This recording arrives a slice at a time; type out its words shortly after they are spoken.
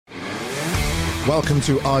Welcome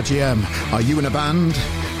to RGM. Are you in a band?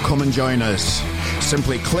 Come and join us.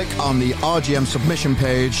 Simply click on the RGM submission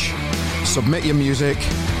page, submit your music,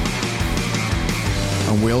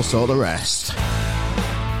 and we'll sort the rest.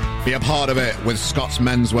 Be a part of it with Scott's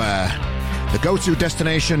Menswear, the go-to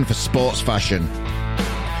destination for sports fashion.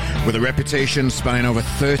 With a reputation spanning over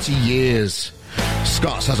 30 years,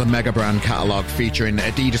 Scott's has a mega brand catalogue featuring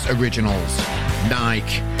Adidas Originals,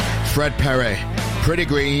 Nike, Fred Perry, Pretty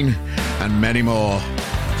Green, and many more.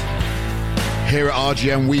 Here at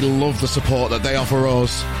RGM, we love the support that they offer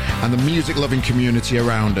us and the music-loving community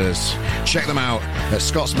around us. Check them out at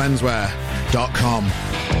scottsmenswear.com.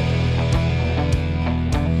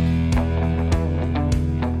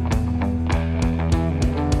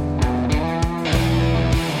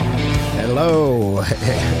 Hello.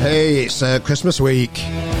 Hey, it's Christmas week.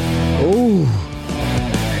 Oh,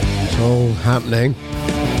 it's all happening.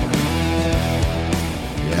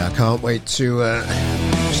 Yeah, I can't wait to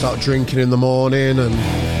start drinking in the morning and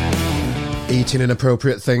eating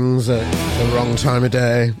inappropriate things at the wrong time of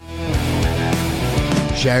day.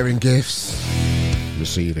 Sharing gifts,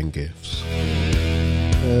 receiving gifts.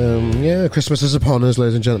 Yeah, Christmas is upon us,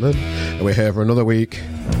 ladies and gentlemen. And we're here for another week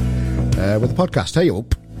with the podcast. Hey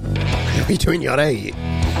up. How are you doing, your eight?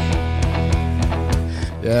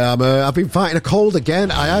 Yeah, I've been fighting a cold again.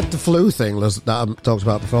 I had the flu thing that I talked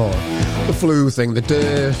about before. The flu thing, the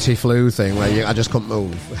dirty flu thing where I just couldn't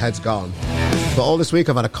move. Head's gone. But all this week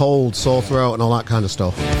I've had a cold, sore throat and all that kind of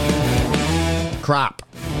stuff. Crap.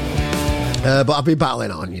 But I've been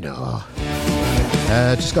battling on, you know.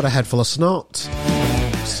 Just got a head full of snot.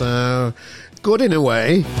 So, good in a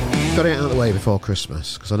way. Got it out of the way before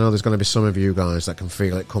Christmas, because I know there's going to be some of you guys that can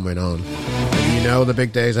feel it coming on. And you know the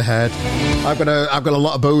big days ahead. I've got a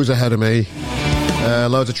lot of booze ahead of me.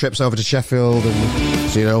 Loads of trips over to Sheffield and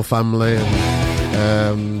see the old family,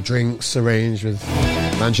 and drinks arranged with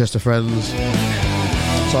Manchester friends.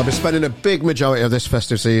 So I'll be spending a big majority of this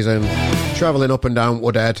festive season travelling up and down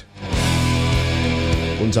Woodhead.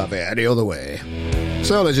 Wouldn't have it any other way.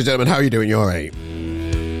 So, ladies and gentlemen, how are you doing? You're right.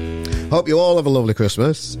 Hope you all have a lovely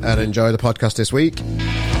Christmas and enjoy the podcast this week.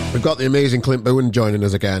 We've got the amazing Clint Boone joining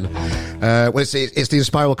us again. Well, it's the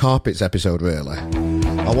Inspiral Carpets episode, really.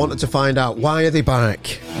 I wanted to find out, why are they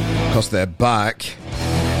back? Because they're back.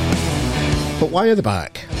 But why are they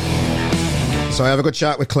back? So I have a good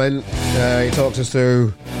chat with Clint. He talks us through,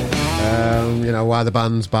 why the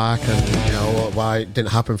band's back and, why it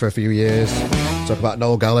didn't happen for a few years. Talk about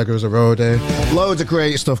Noel Gallagher as a roadie. Loads of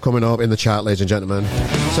great stuff coming up in the chat, ladies and gentlemen.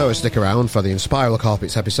 So stick around for the Inspiral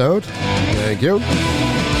Carpets episode. Thank you.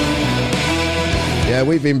 Yeah,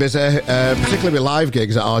 we've been busy, particularly with live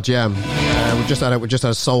gigs at RGM. We've just had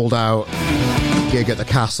a sold out gig at the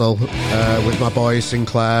Castle with my boys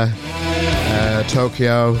Sinclair,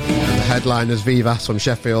 Tokyo, and the headliners Vivas from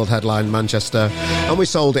Sheffield, headline Manchester, and we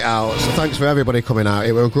sold it out. So thanks for everybody coming out.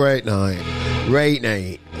 It was a great night. Great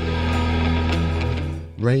night.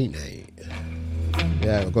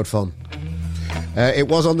 Yeah, good fun. It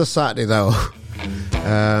was on the Saturday though,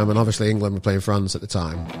 and obviously England were playing France at the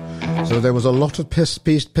time, so there was a lot of pissed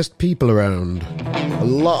people around. A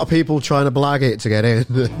lot of people trying to blag it to get in.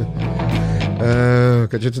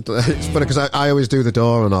 It's funny because I always do the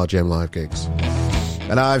door on RGM live gigs,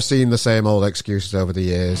 and I've seen the same old excuses over the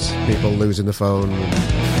years. People losing the phone,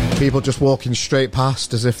 people just walking straight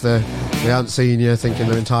past as if they haven't seen you, thinking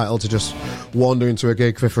they're entitled to just wander into a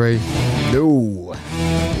gig for free. No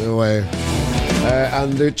way.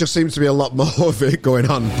 And there just seems to be a lot more of it going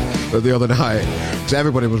on than the other night, because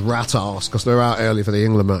everybody was rat-arse because they were out early for the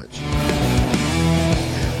England match.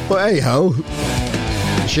 But hey-ho,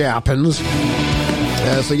 shit happens.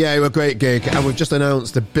 So yeah, it was a great gig, and we've just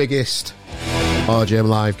announced the biggest RGM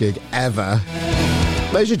live gig ever.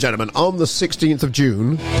 Ladies and gentlemen, on the 16th of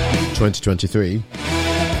June 2023,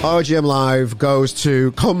 RGM Live comes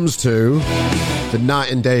to the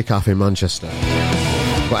Night and Day Cafe in Manchester.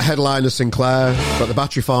 Got headliner Sinclair, got the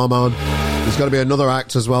Battery Farm on. There's got to be another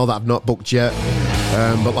act as well that I've not booked yet.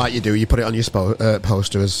 But like you do, you put it on your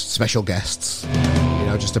poster as special guests,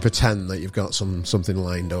 just to pretend that you've got something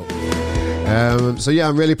lined up. So yeah,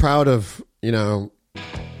 I'm really proud of, being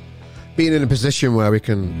in a position where we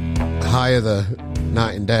can hire the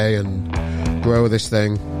Night and Day and grow this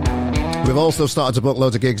thing. We've also started to book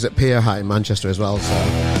loads of gigs at Pier Hat in Manchester as well,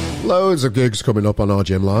 so loads of gigs coming up on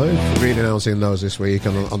RGM Live. We'll be announcing those this week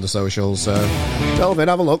on the socials, so delve in,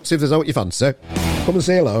 have a look, see if there's what you fancy. Come and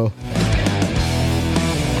say hello.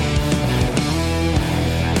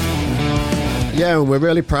 Yeah, and we're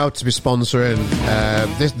really proud to be sponsoring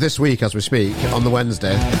this week, as we speak, on the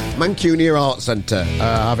Wednesday, Mancunia Arts Centre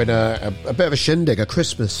having a bit of a shindig, a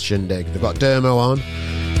Christmas shindig. They've got Dermo on,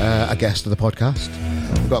 a guest of the podcast.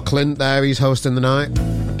 We've got Clint there, he's hosting the night,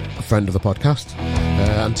 a friend of the podcast,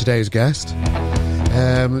 and today's guest.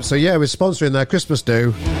 So yeah, we're sponsoring their Christmas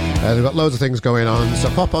do. They've got loads of things going on, so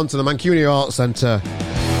pop onto the Mancunia Arts Centre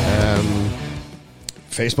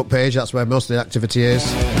Facebook page, that's where most of the activity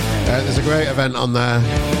is. There's a great event on there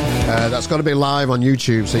that's got to be live on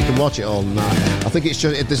YouTube, so you can watch it all. And I think it's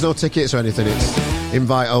just, there's no tickets or anything, it's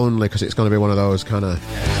invite only, because it's going to be one of those kind of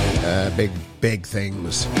big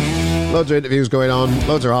things. Loads of interviews going on,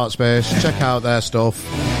 loads of art space. Check out their stuff,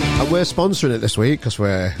 and we're sponsoring it this week because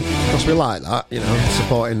we like that, you know,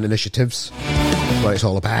 supporting initiatives. That's what it's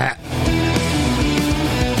all about.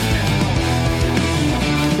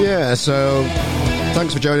 Yeah, so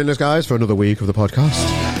thanks for joining us, guys, for another week of the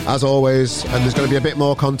podcast. As always, and there's going to be a bit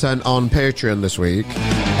more content on Patreon this week.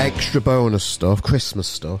 Extra bonus stuff, Christmas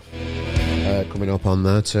stuff, coming up on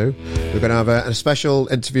there too. We're going to have a special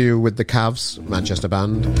interview with the Cavs, Manchester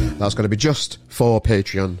band. That's going to be just for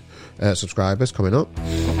Patreon subscribers coming up.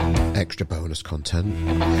 Extra bonus content.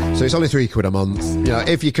 So it's only £3 a month. You know,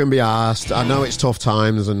 if you can be asked. I know it's tough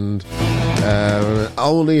times, and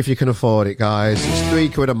only if you can afford it, guys.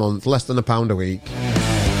 It's £3 a month, less than £1 a week.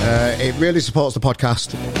 It really supports the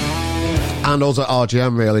podcast and also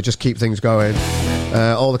RGM. Really, just keep things going.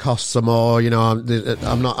 All the costs are more. You know,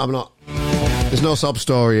 I'm not. There's no sob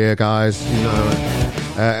story here, guys. You know,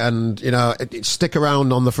 and you know, stick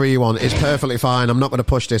around on the free one. It's perfectly fine. I'm not going to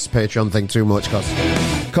push this Patreon thing too much because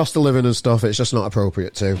cost of living and stuff. It's just not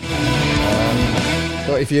appropriate to.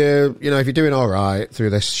 But if you're doing all right through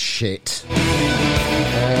this shit,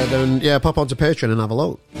 then yeah, pop onto Patreon and have a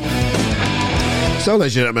look. So,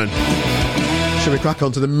 ladies and gentlemen, shall we crack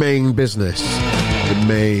on to the main business? The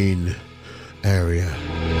main area.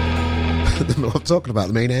 I don't know what I'm talking about,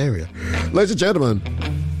 the main area. Ladies and gentlemen,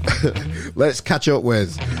 let's catch up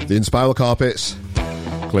with the Inspiral Carpets,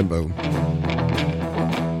 Clint Boone.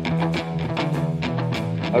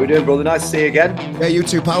 How are we doing, brother? Nice to see you again. Yeah, you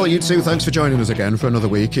too, pal. You too. Thanks for joining us again for another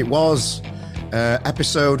week. It was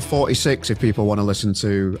episode 46, if people want to listen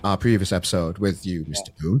to our previous episode with you,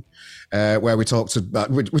 Mr. Boone. Where we talked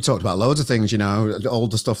about loads of things, you know, all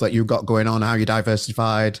the stuff that you got going on, how you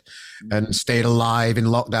diversified and stayed alive in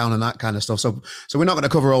lockdown and that kind of stuff. So we're not going to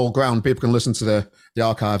cover all ground. People can listen to the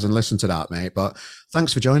archives and listen to that, mate. But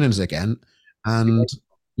thanks for joining us again. And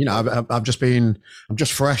you know, I'm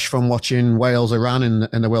just fresh from watching Wales Iran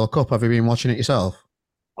in the World Cup. Have you been watching it yourself?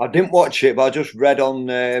 I didn't watch it, but I just read on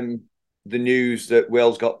the news that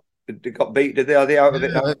Wales got beat. Did they? Are they out of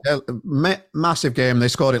it now? Massive game. They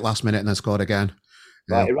scored it last minute and then scored again.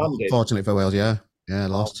 Right, Iran did. Fortunately for Wales, yeah,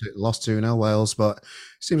 lost 2-0 Wales, but it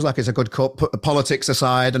seems like it's a good cup. Put the politics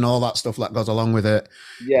aside and all that stuff that goes along with it.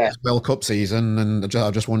 Yeah, it's World Cup season, and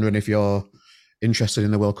I'm just wondering if you're interested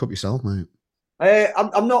in the World Cup yourself, mate.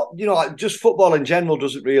 I'm not. You know, like, just football in general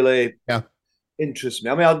doesn't really interest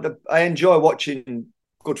me. I mean, I enjoy watching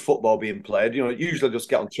good football being played. You know, usually I just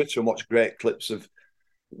get on Twitter and watch great clips of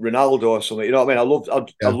Ronaldo or something. You know what I mean?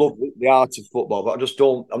 I love the art of football, but I just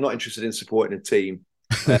don't. I'm not interested in supporting a team.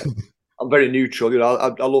 I'm very neutral. You know,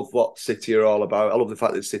 I love what City are all about. I love the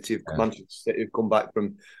fact that Manchester City have come back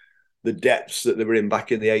from the depths that they were in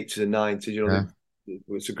back in the 80s and 90s. You know,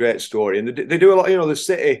 it's a great story, and they do a lot. You know, the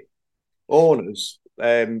City owners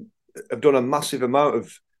have done a massive amount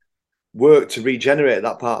of work to regenerate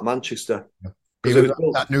that part of Manchester. Even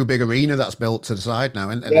that new big arena that's built to the side now,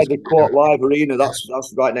 isn't it? Yeah, the Court Live Arena,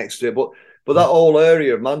 that's right next to it. But that whole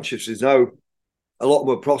area of Manchester is now a lot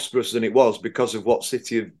more prosperous than it was because of what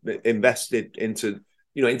City have invested into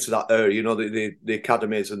that area. You know, the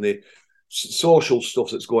academies and the social stuff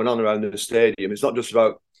that's going on around the stadium. It's not just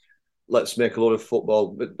about let's make a lot of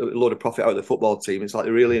profit out of the football team. It's like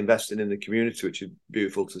they're really investing in the community, which is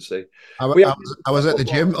beautiful to see. I was at the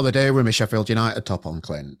gym the other day with my Sheffield United top on,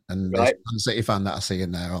 Clint, and a City fan that I see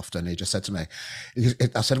in there often. He just said to me,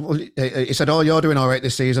 I said, well, he said, "Oh, you're doing all right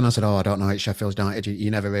this season." I said, "Oh, I don't know. It's Sheffield United.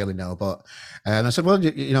 You never really know." But and I said, "Well,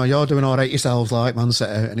 you know, you're doing all right yourselves, like Man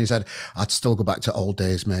City." And he said, "I'd still go back to old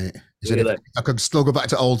days, mate." He said, "If I could still go back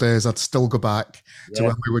to old days, I'd still go back to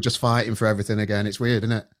when we were just fighting for everything again." It's weird,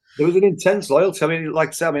 isn't it? There was an intense loyalty. I mean, like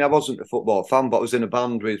I said, I wasn't a football fan, but I was in a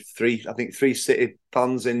band with three City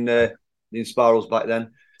fans in the Inspirals back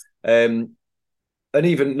then. And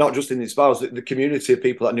even not just in the Inspirals, the community of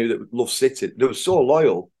people that knew that loved City, they were so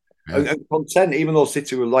loyal and content, even though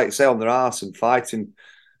City were, like say, on their arse and fighting,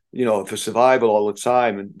 you know, for survival all the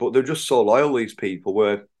time. But they're just so loyal, these people,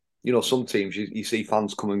 where some teams you see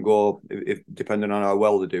fans come and go if depending on how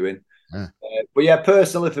well they're doing. Yeah. But yeah,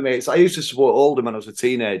 personally for me, I used to support Oldham when I was a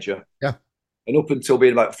teenager. Yeah. And up until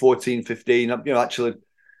being about 14, 15, actually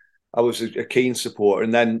I was a keen supporter.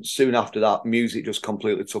 And then soon after that, music just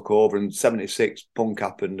completely took over. And 76 punk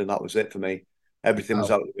happened, and that was it for me. Everything was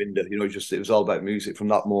out the window. It was all about music from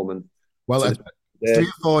that moment. Well, 3 or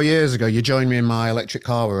 4 years ago, you joined me in my electric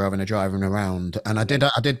car. We were having a driving around, and I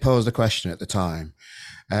did pose the question at the time.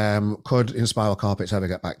 Could Inspiral Carpets ever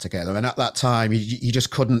get back together? And at that time, you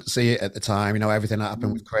just couldn't see it at the time. Everything that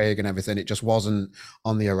happened with Craig and everything, it just wasn't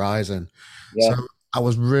on the horizon. Yeah. So I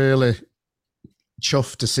was really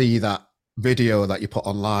chuffed to see that video that you put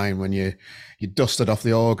online when you dusted off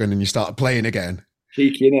the organ and you started playing again.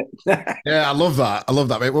 Cheeky, innit? Yeah, I love that.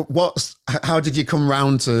 How did you come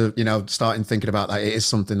round to, starting thinking about that? It is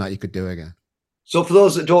something that you could do again. So for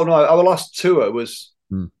those that don't know, our last tour was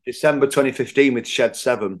December 2015 with Shed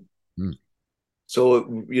 7. So,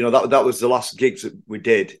 that was the last gigs that we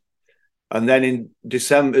did. And then in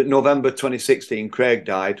November 2016, Craig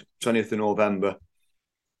died, 20th of November.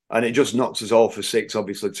 And it just knocked us all for six,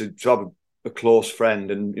 obviously, to have a close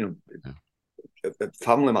friend and, a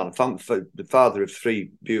family man, the father of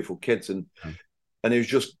 3 beautiful kids. And he was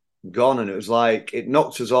just gone. And it was like, it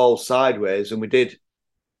knocked us all sideways. And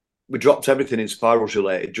we dropped everything Inspirals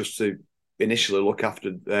related just to initially look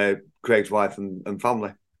after Craig's wife and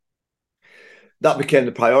family. That became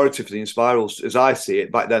the priority for the Inspirals, as I see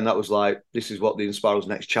it. Back then, that was like, this is what the Inspirals'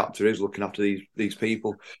 next chapter is, looking after these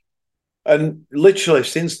people. And literally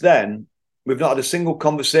since then, we've not had a single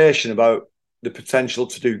conversation about the potential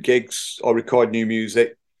to do gigs or record new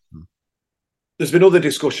music. There's been other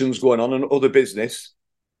discussions going on and other business,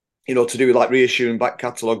 to do with like reissuing back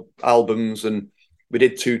catalogue albums. And we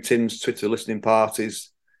did 2 Tim's Twitter listening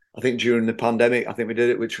parties, I think during the pandemic. I think we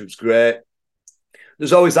did it, which was great.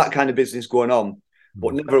 There's always that kind of business going on,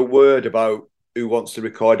 but never a word about who wants to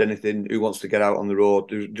record anything, who wants to get out on the road.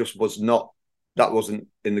 There just was not. That wasn't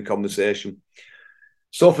in the conversation.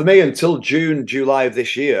 So for me, until June, July of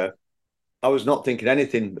this year, I was not thinking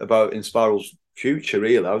anything about Inspiral's future,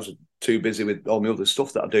 really. I was too busy with all my other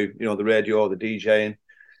stuff that I do, the radio, the DJing,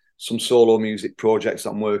 some solo music projects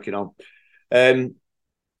that I'm working on. And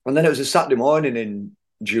then it was a Saturday morning in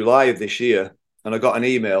July of this year, and I got an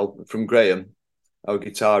email from Graham, our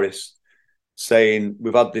guitarist, saying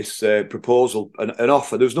we've had this proposal, an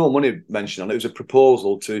offer. There was no money mentioned on it. It was a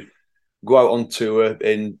proposal to go out on tour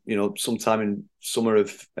in, sometime in summer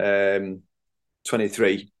of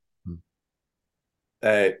 23,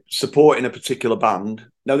 supporting a particular band.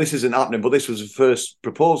 Now, this isn't happening, but this was the first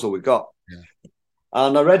proposal we got. Yeah.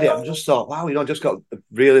 And I read it and just thought, wow, I just got a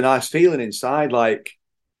really nice feeling inside. Like,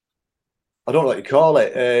 I don't know what you call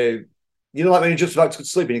it. Like when you're just about to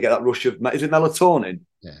sleep and you get that rush of, is it melatonin?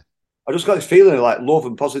 Yeah. I just got this feeling of like love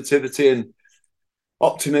and positivity and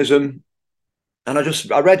optimism. And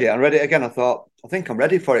I read it again. I thought, I think I'm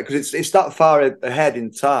ready for it, because it's that far ahead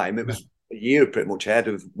in time. It was a year pretty much ahead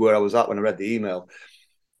of where I was at when I read the email.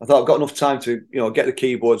 I thought I've got enough time to, get the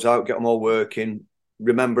keyboards out, get them all working,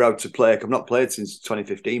 remember how to play. I've not played since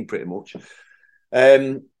 2015 pretty much.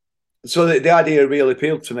 So the idea really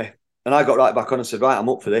appealed to me. And I got right back on and said, right, I'm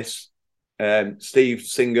up for this. Steve,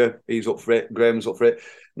 singer, he's up for it. Graham's up for it.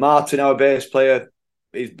 Martin, our bass player,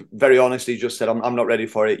 he's very honest. He just said, I'm not ready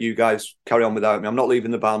for it. You guys carry on without me. I'm not leaving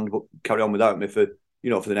the band, but carry on without me for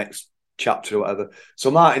the next chapter or whatever. So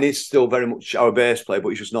Martin is still very much our bass player, but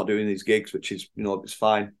he's just not doing these gigs, which is, it's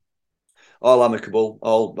fine. All amicable,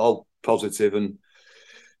 all positive. And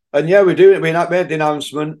yeah, we're doing it. We made the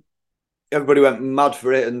announcement. Everybody went mad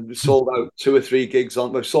for it, and we sold out 2 or 3 gigs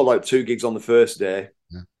we sold out 2 gigs on the first day.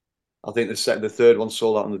 Yeah. I think the third one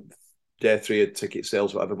sold out on the day 3 of ticket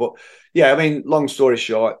sales, whatever. But yeah, long story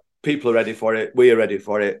short, people are ready for it. We are ready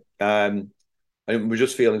for it. And we're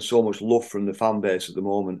just feeling so much love from the fan base at the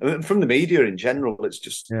moment. From the media in general. It's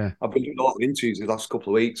just, I've been doing a lot of interviews the last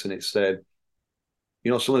couple of weeks, and it's, some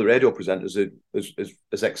of the radio presenters are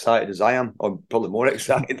as excited as I am, or probably more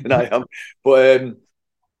excited than I am. But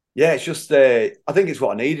yeah, it's just, I think it's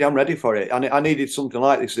what I needed. I'm ready for it. And I needed something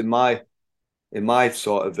like this in my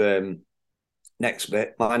sort of next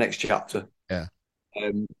bit, my next chapter. Yeah.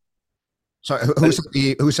 So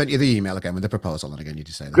who sent you the email again with the proposal? And again, you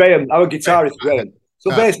just say that? Graham, our guitarist, Graham. So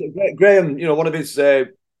basically, Graham, one of his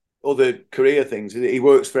other career things, he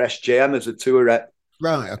works for SJM as a tour rep.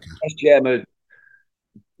 Right, okay. SJM are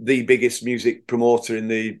the biggest music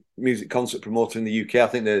concert promoter in the UK. I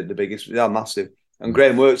think they're the biggest. They're massive. And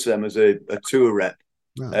Graham works for them as a tour rep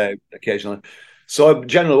occasionally. So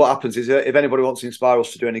generally what happens is if anybody wants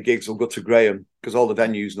Inspirals to do any gigs, they'll go to Graham, because all the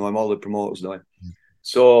venues know him, all the promoters know him.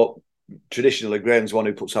 So traditionally, Graham's the one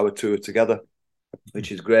who puts our tour together,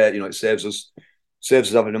 which is great. You know, it saves us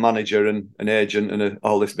having a manager and an agent and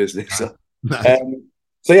all this business. So, Nice.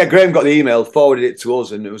 so yeah, Graham got the email, forwarded it to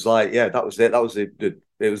us, and it was like, yeah, that was it. That was it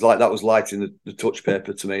was like that was lighting the touch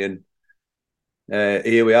paper to me, and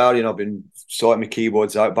here we are. You know, I've been sorting my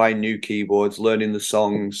keyboards out, buying new keyboards, learning the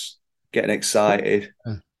songs, getting excited.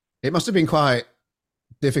 It must have been quite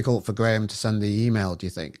difficult for Graham to send the email. Do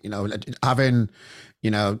you think? You know, having,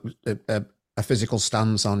 you know, a physical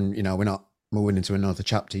stance on, you know, we're not moving into another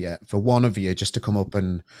chapter yet. For one of you just to come up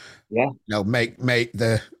and, you know, make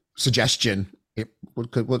the suggestion.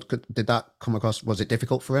 Did that come across? Was it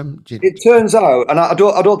difficult for him? It turns out, and I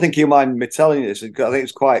don't think you mind me telling you this. I think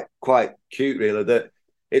it's quite cute, really. That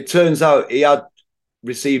it turns out he had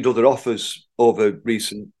received other offers over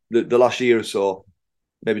the last year or so,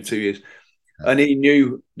 maybe 2 years, and he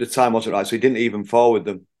knew the time wasn't right, so he didn't even forward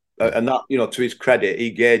them. And that, you know, to his credit,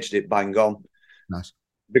 he gauged it bang on. Nice.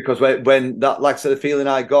 Because when that, like I said, the feeling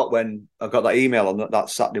I got when I got that email on that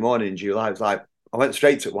Saturday morning in July, was like, I went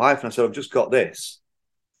straight to wife and I said, I've just got this.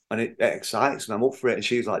 And it excites me. I'm up for it. And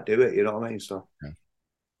she's like, do it. You know what I mean? So,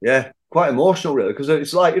 yeah, quite emotional, really. Because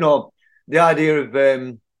it's like, you know, the idea of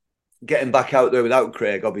getting back out there without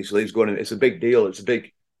Craig, obviously, it's a big deal. It's a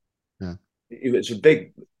big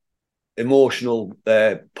emotional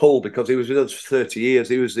pull because he was with us for 30 years.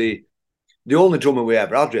 He was the only drummer we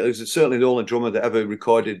ever had, really. He was certainly the only drummer that ever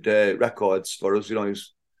recorded records for us. You know,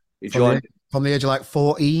 he joined from the age of like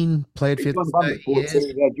 14, played for 30 years.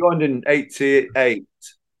 Yeah, joined in 88.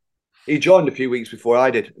 He joined a few weeks before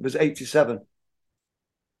I did. It was 87.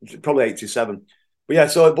 Probably 87. But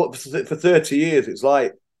yeah, but for 30 years, it's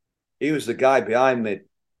like he was the guy behind me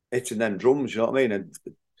hitting them drums, you know what I mean? And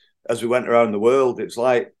as we went around the world, it's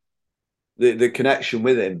like the connection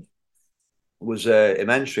with him was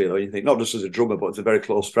immense, really. You think, not just as a drummer, but as a very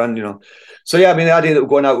close friend, you know. So yeah, I mean, the idea that we're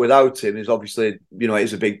going out without him is obviously, you know,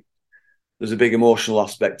 there's a big emotional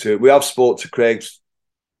aspect to it. We have spoke to Craig's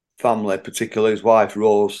family, particularly his wife,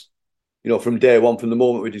 Rose. You know, from day one, from the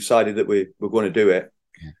moment we decided that we were going to do it,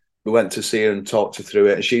 we went to see her and talked her through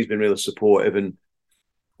it. And she's been really supportive and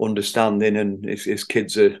understanding, and his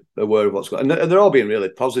kids are aware of what's going on. And they're all being really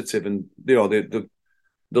positive. And, you know,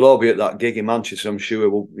 they'll all be at that gig in Manchester. I'm sure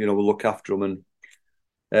we'll look after them.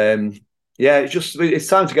 And yeah, it's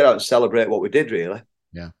time to get out and celebrate what we did, really.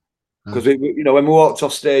 Yeah. Because, you know, when we walked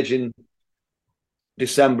off stage in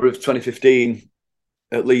December of 2015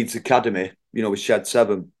 at Leeds Academy, you know, with Shed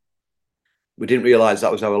 7, we didn't realise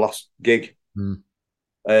that was our last gig.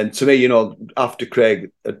 And to me, you know, after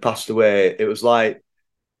Craig had passed away, it was like,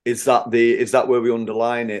 is that where we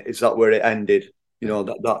underline it? Is that where it ended? You know,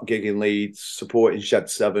 that gig in Leeds, supporting Shed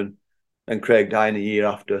 7, and Craig dying a year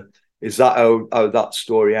after. Is that how that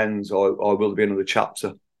story ends, or will there be another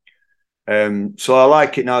chapter? So I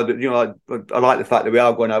like it now that, you know, I like the fact that we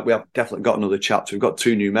are going out. We have definitely got another chapter. We've got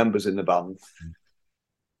 2 new members in the band.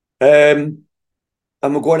 And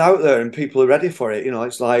we're going out there and people are ready for it. You know,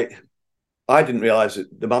 it's like, I didn't realise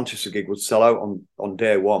that the Manchester gig would sell out on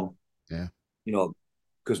day one. Yeah. You know,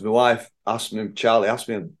 because my wife Charlie asked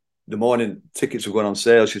me the morning tickets were going on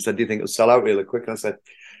sale. She said, do you think it'll sell out really quick? And I said,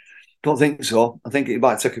 don't think so. I think it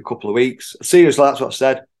might take a couple of weeks. Seriously, that's what I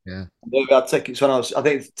said. Yeah. We had tickets I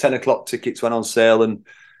think 10 o'clock tickets went on sale, and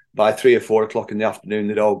by 3 or 4 o'clock in the afternoon,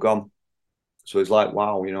 they'd all gone. So it's like,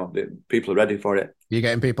 wow, you know, people are ready for it. You're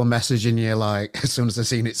getting people messaging you like as soon as they've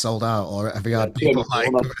seen it sold out, or have you had people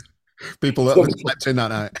people that were in that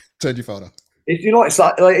night turned your phone off? You know, it's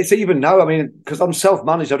like it's even now. I mean, because I'm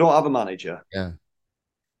self-managed, I don't have a manager. Yeah.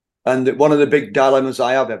 And one of the big dilemmas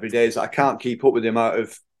I have every day is that I can't keep up with the amount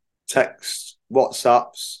of texts,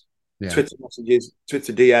 WhatsApps, Twitter messages,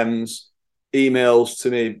 Twitter DMs, emails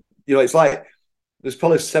to me. You know, it's like there's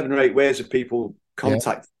probably 7 or 8 ways of people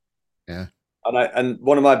contact. Yeah. And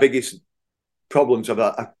one of my biggest problems of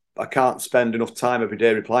that, I can't spend enough time every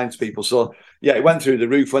day replying to people. So yeah, it went through the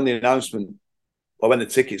roof when the announcement, or when the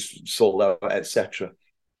tickets sold out, etc.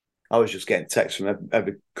 I was just getting texts from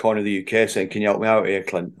every corner of the UK saying, "Can you help me out here,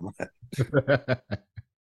 Clint?"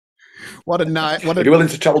 What a night! Are you willing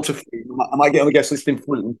to travel to? I might get on the guest list in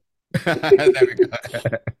Fulham. There we go.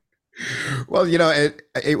 Well, you know,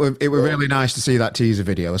 it was really nice to see that teaser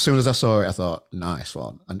video. As soon as I saw it, I thought, nice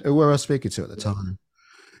one. And who were I speaking to at the time?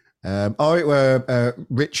 It were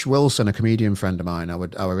Rich Wilson, a comedian friend of mine. I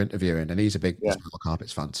were interviewing, and he's a big Inspiral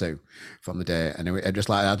Carpets fan too, from the day. And I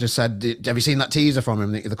just said, "Have you seen that teaser from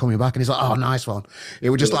him? They're coming back." And he's like, "Oh, nice one." It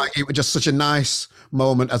was just like, it was just such a nice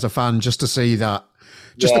moment as a fan, just to see that.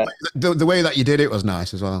 Just the way that you did it was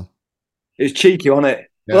nice as well. It's cheeky, wasn't it?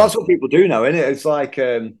 Yeah. Well, that's what people do now, isn't it? It's like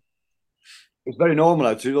it's very normal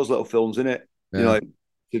now to do those little films, isn't it? You Yeah.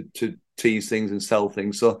 know, to tease things and sell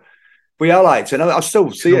things. So, but yeah, I liked it. And I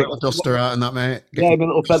still see A it. little duster out and that, mate. Yeah, my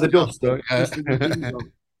little feather duster. Yeah.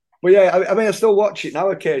 But yeah, I mean, I still watch it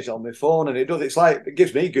now occasionally on my phone, and it does. It's like it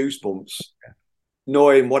gives me goosebumps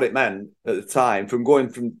knowing what it meant at the time from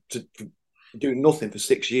going to doing nothing for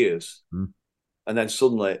 6 years, and then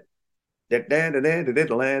suddenly, you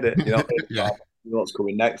know, Yeah. you know what's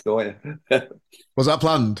coming next, don't you? Was that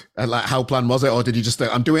planned? Like, how planned was it, or did you just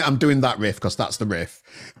think, I'm doing that riff because that's the riff,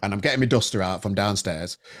 and I'm getting my duster out from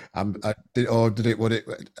downstairs? I'm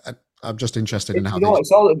just interested in how You know,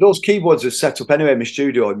 it's all those keyboards are set up anyway in my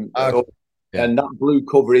studio, and that blue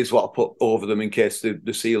cover is what I put over them in case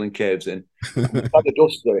the ceiling caves in. And the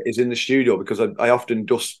duster is in the studio because I often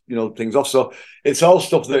dust, you know, things off. So it's all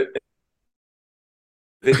stuff that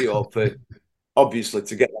video for obviously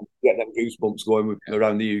to get them goosebumps going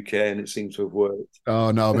around the UK, and it seems to have worked. Oh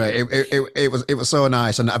no, mate! It was so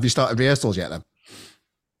nice. And have you started rehearsals yet? Then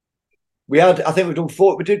I think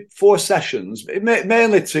we did 4 sessions,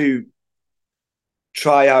 mainly to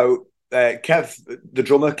try out Kev, the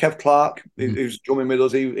drummer, Kev Clark, who's drumming with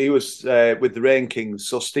us. He was with the Rain Kings.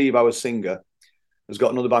 So Steve, our singer, has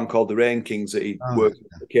got another band called the Rain Kings that he works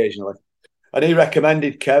with occasionally. And he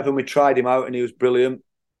recommended Kev, and we tried him out, and he was brilliant.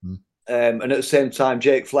 And at the same time,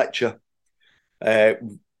 Jake Fletcher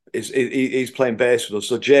he's playing bass with us.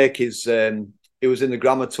 So Jake is he was in the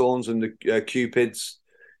Gramatones and the Cupids.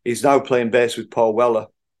 He's now playing bass with Paul Weller,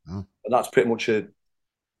 and that's pretty much a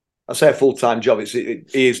full-time job. He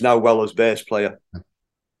is now Weller's bass player,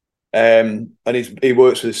 and he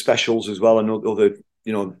works with the Specials as well and other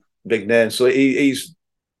big names. So he's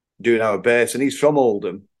doing our bass, and he's from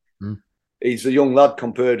Oldham. He's a young lad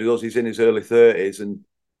compared to us. He's in his early 30s, and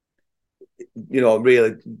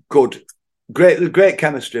really good, great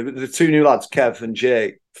chemistry. The 2 new lads, Kev and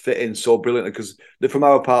Jake, fit in so brilliantly because they're from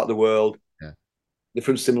our part of the world. Yeah. They're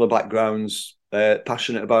from similar backgrounds,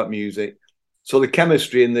 passionate about music. So the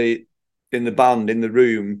chemistry in the band, in the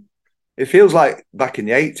room, it feels like back in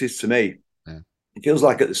the 80s to me. Yeah. It feels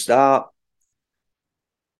like at the start.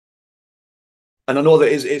 And I know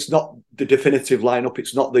that it's not the definitive lineup.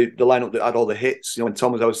 It's not the lineup that had all the hits, when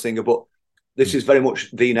Tom was our singer, but this is very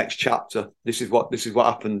much the next chapter. This is what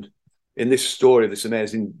happened in this story of this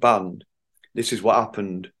amazing band. This is what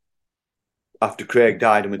happened after Craig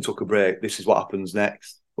died and we took a break. This is what happens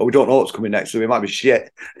next. Well, we don't know what's coming next, so it might be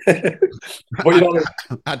shit. But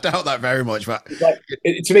I doubt that very much. But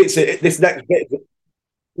to me, this next bit.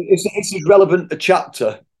 It's as relevant a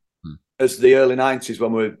chapter as the early 90s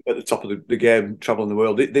when we were at the top of the game, traveling the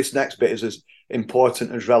world. This next bit is as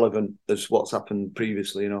important, as relevant as what's happened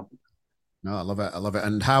previously. No, I love it. I love it.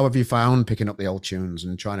 And how have you found picking up the old tunes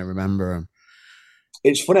and trying to remember them?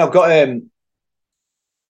 It's funny. I've got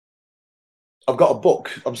a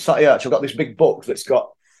book. I'm sat here. Actually, I've got this big book that's got.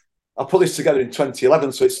 I put this together in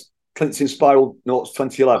 2011, so it's Clint's Inspiral Notes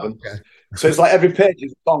 2011. Okay. So it's like every page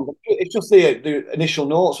is a song. It's just the initial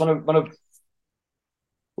notes when I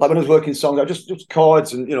was working songs, I just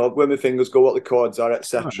chords and where my fingers go, what the chords are,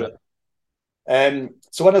 etc.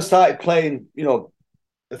 So when I started playing,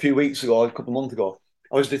 a few weeks ago, a couple of months ago,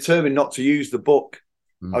 I was determined not to use the book.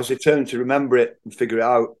 I was determined to remember it and figure it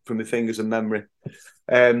out from my fingers and memory.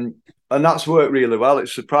 And that's worked really well. It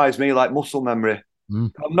surprised me, like muscle memory.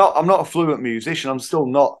 I'm not a fluent musician. I'm still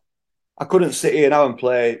not. I couldn't sit here now and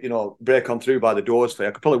play, Break On Through by the Doors for you.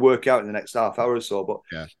 I could probably work out in the next half hour or so, but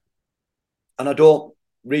and I don't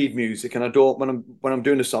read music, and I don't when I'm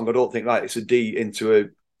doing a song, I don't think right, it's a D into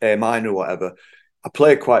a minor or whatever. I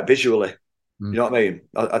play quite visually. You know what I mean?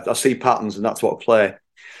 I see patterns, and that's what I play.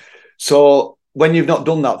 So when you've not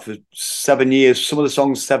done that for 7 years, some of the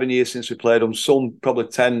songs 7 years since we played them, some probably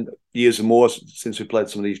 10 years or more since we played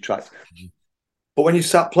some of these tracks. But when you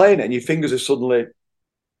start playing it and your fingers are suddenly,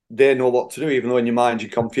 they know what to do, even though in your mind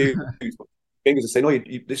you're confused. Fingers are saying,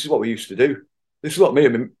 "No, this is what we used to do. This is what me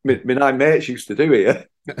and my 9 mates used to do here."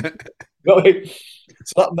 You know what I mean?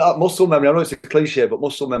 So that muscle memory, I know it's a cliche, but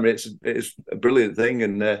muscle memory, it's a brilliant thing.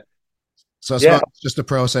 And so it's just a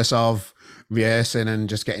process of rehearsing and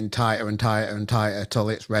just getting tighter and tighter and tighter till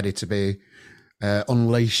it's ready to be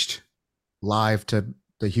unleashed live to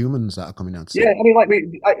the humans that are coming out. Yeah, I mean, like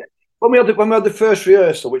when we had the first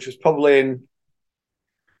rehearsal, which was probably in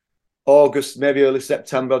August, maybe early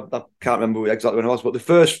September. I can't remember exactly when it was, but the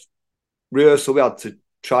first rehearsal we had to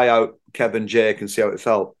try out Kevin, Jake, and see how it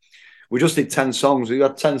felt. We just did 10 songs. We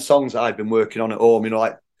had 10 songs that I'd been working on at home, 10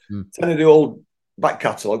 of the old back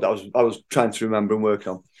catalogue that I was trying to remember and work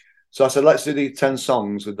on. So I said, let's do these 10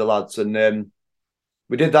 songs with the lads. And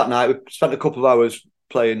we did that night. We spent a couple of hours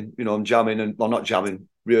playing, you know, and jamming and well, not jamming,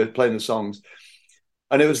 really playing the songs.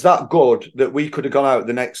 And it was that good that we could have gone out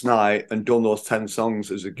the next night and done those 10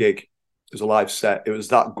 songs as a gig, as a live set. It was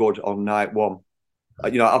that good on night one.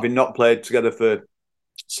 You know, having not played together for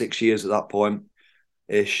 6 years at that point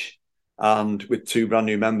ish, and with 2 brand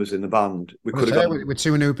new members in the band, we could have gone with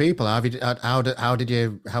 2 new people. How did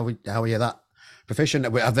you are you that proficient?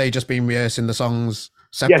 Have they just been rehearsing the songs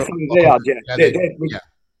separate? Yes, yeah.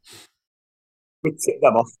 We'd tick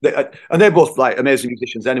them off, and they're both like amazing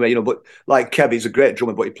musicians anyway, you know. But like Kev, he's a great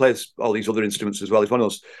drummer, but he plays all these other instruments as well. He's one of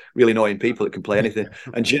those really annoying people that can play anything.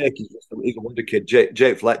 And Jake, he's a wonder kid.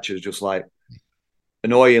 Jake Fletcher is just like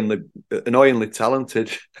annoyingly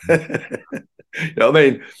talented. You know what I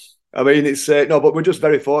mean? I mean, it's no, but we're just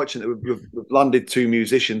very fortunate that we've landed 2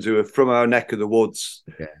 musicians who are from our neck of the woods.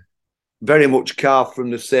 Yeah. Very much carved from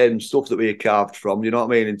the same stuff that we are carved from. You know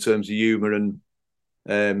what I mean? In terms of humour and,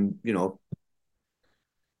 you know,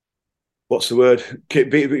 what's the word?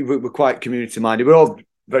 We're quite community minded. We're all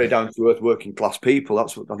very down to earth, working class people. I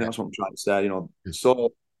think that's what I'm trying to say. You know,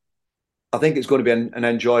 so I think it's going to be an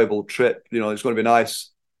enjoyable trip. You know, it's going to be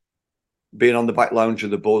nice being on the back lounge of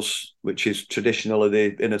the Buzz, which is traditionally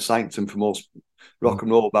the inner sanctum for most rock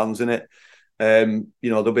and roll bands, in it. You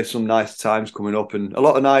know, there'll be some nice times coming up, and a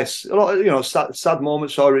lot of you know, sad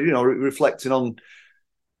moments, or you know, reflecting on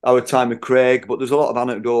our time with Craig. But there's a lot of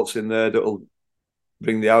anecdotes in there that'll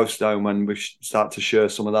bring the house down when we start to share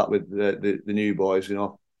some of that with the new boys, you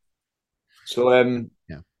know. So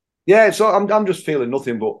so I'm just feeling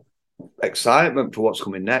nothing but excitement for what's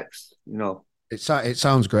coming next, you know. It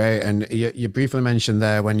sounds great, and you briefly mentioned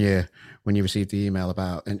there when you received the email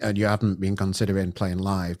about and you haven't been considering playing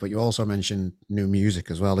live, but you also mentioned new music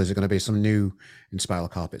as well. Is there going to be some new Inspiral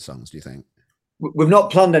Carpet songs, do you think? We've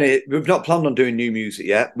not planned on doing new music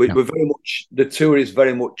yet. We're very much, the tour is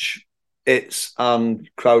very much hits and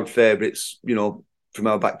crowd favourites, you know, from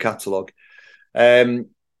our back catalogue. I'm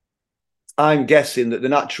guessing that the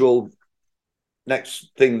natural next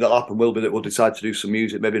thing that'll happen will be that we'll decide to do some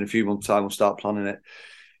music. Maybe in a few months' time, we'll start planning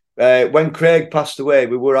it. When Craig passed away,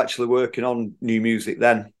 we were actually working on new music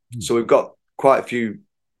then. So we've got quite a few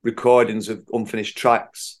recordings of unfinished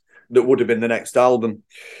tracks that would have been the next album.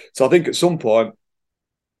 So I think at some point,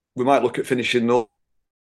 we might look at finishing those.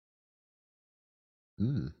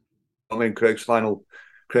 I mean, Craig's final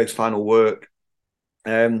work.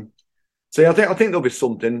 So I think there'll be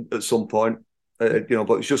something at some point, you know.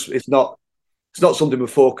 But it's not something we're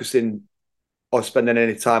focusing or spending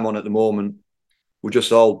any time on at the moment. We're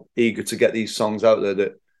just all eager to get these songs out there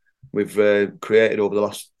that we've created over the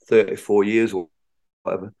last 34 years or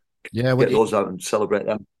whatever. Yeah, get those out and celebrate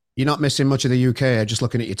them. You're not missing much of the UK. Just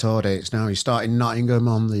looking at your tour dates now, you start in Nottingham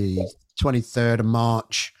on the 23rd of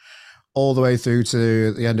March. All the way through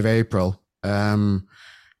to the end of April. You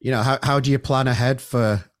know, how do you plan ahead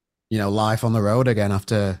for, you know, life on the road again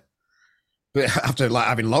after like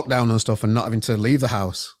having lockdown and stuff and not having to leave the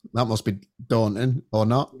house? That must be daunting, or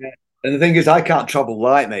not? Yeah. And the thing is, I can't travel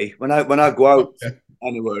light, me. When I go out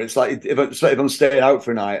anywhere, it's like if I'm staying out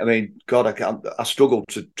for a night, I mean, God, I struggle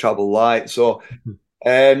to travel light. So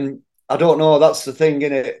I don't know. That's the thing,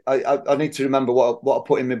 innit? I need to remember what I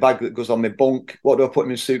put in my bag that goes on my bunk. What do I put in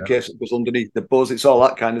my suitcase that goes underneath the Buzz? It's all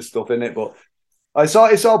that kind of stuff, innit? But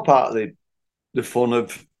it's all part of the fun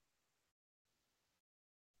of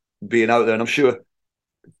being out there. And I'm sure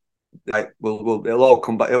it'll all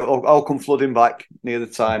come back. It'll all come flooding back near the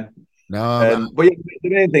time. No, but yeah, the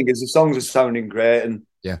main thing is the songs are sounding great, and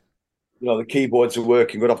you know, the keyboards are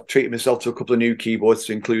working good. I've treated myself to a couple of new keyboards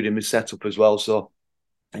to include in my setup as well. So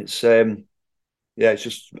it's it's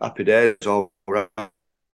just happy days all around.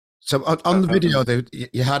 So on the video,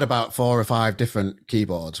 you had about 4 or 5 different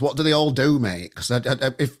keyboards. What do they all do, mate? Because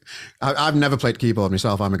I've never played keyboard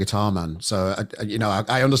myself, I'm a guitar man. So you know,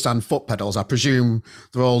 I understand foot pedals. I presume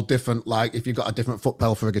they're all different. Like if you've got a different foot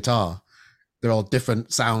pedal for a guitar, they're all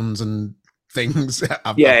different sounds and things.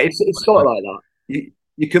 It's sort of like that.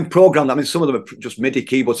 You can program that. I mean, some of them are just MIDI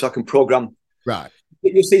keyboards, so I can program. Right.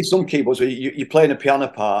 You see some keyboards where you're playing a piano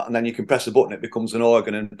part and then you can press a button, it becomes an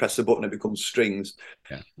organ, and press the button, it becomes strings.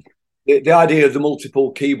 Yeah. The idea of the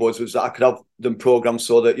multiple keyboards was that I could have them programmed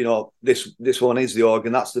so that, you know, this one is the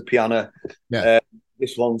organ, that's the piano. Yeah.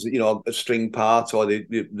 This one's, you know, a string part, or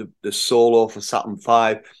the solo for Saturn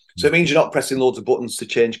V. So it means you're not pressing loads of buttons to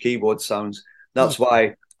change keyboard sounds. That's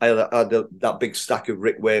why I had that big stack of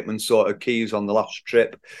Rick Wakeman sort of keys on the last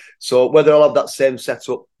trip. So whether I'll have that same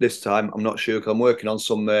setup this time, I'm not sure, because I'm working on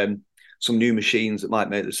some new machines that might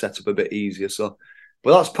make the setup a bit easier. So,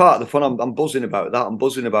 but that's part of the fun. I'm buzzing about that. I'm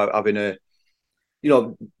buzzing about having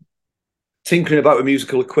tinkering about with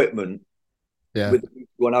musical equipment Yeah. with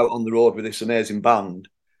going out on the road with this amazing band,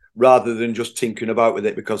 rather than just tinkering about with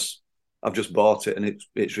it because I've just bought it and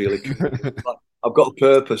it's really cool. Like, I've got a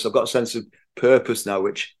purpose. I've got a sense of purpose now,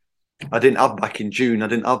 which I didn't have back in June. I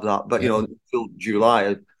didn't have that, but Yeah. until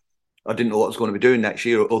July, I didn't know what I was going to be doing next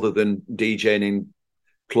year other than DJing in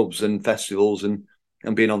clubs and festivals and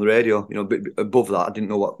being on the radio. But above that, I didn't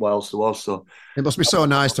know what else there was. So It must be so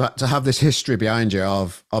nice to have this history behind you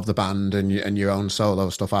of the band and your own solo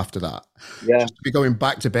stuff after that. yeah, Just to be going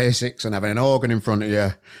back to basics and having an organ in front of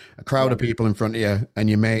you, a crowd of people in front of you, and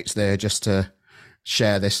your mates there just to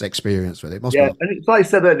share this experience with. It must be. and it's like I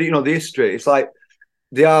said, the history. It's like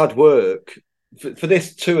the hard work for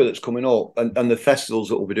this tour that's coming up and the festivals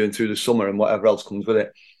that we'll be doing through the summer and whatever else comes with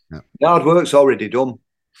it. Yeah. The hard work's already done.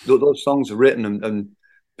 Those songs are written and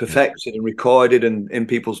perfected and recorded and in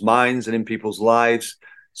people's minds and in people's lives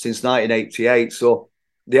since 1988. So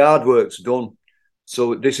the hard work's done.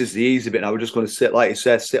 So this is the easy bit now. We're just going to sit, like you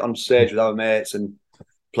said, sit on stage with our mates and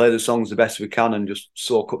play the songs the best we can and just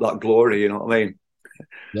soak up that glory. You know what I mean?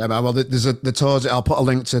 Yeah, man. Well, there's the tours. I'll put a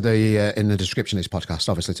link to the in the description of this podcast,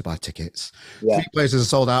 obviously, to buy tickets. Yeah. 3 places are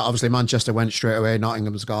sold out. Obviously, Manchester went straight away.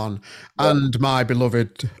 Nottingham's gone, and my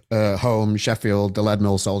beloved home, Sheffield, the Lead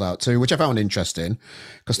Mill, sold out too, which I found interesting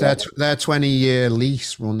because their 20-year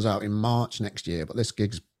lease runs out in March next year, but this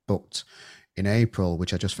gig's booked in April,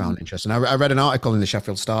 which I just found interesting. I read an article in the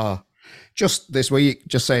Sheffield Star just this week,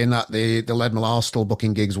 just saying that the Lead Mill are still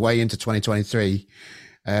booking gigs way into 2023.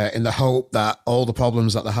 In the hope that all the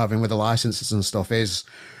problems that they're having with the licenses and stuff is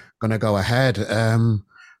going to go ahead. I'm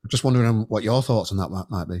just wondering what your thoughts on that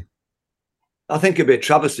might be. I think it'd be a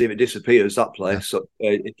travesty if it disappears, that place.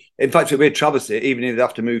 Yeah. So, in fact, it'd be a travesty, even if they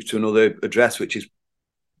have to move to another address, which is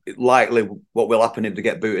likely what will happen if they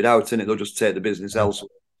get booted out, and they'll just take the business elsewhere,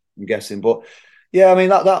 I'm guessing. But yeah, I mean,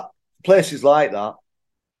 that places like that,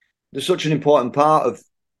 they're such an important part of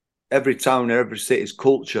every town, every city's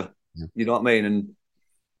culture. Yeah. You know what I mean?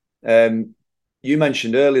 And you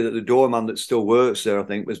mentioned earlier that the doorman that still works there, I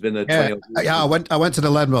think, has been there 20 years. Yeah, I went to the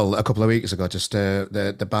Lead Mill a couple of weeks ago, just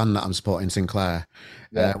the band that I'm supporting, Sinclair.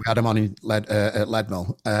 Yeah. We had him on at Lead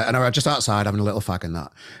Mill, and I was just outside having a little fag and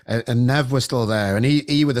that. And Nev was still there, and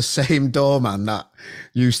he was the same doorman that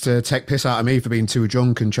used to take piss out of me for being too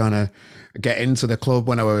drunk and trying to get into the club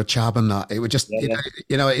when I were a chab and that. It would just,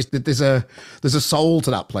 there's a soul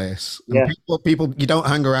to that place. And people, you don't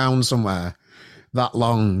hang around somewhere that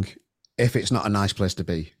long if it's not a nice place to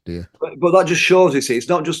be, do you? But that just shows, you see, it's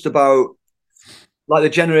not just about like the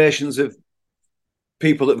generations of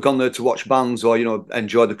people that have gone there to watch bands or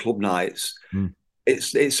enjoy the club nights.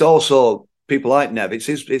 It's also people like Nev. It's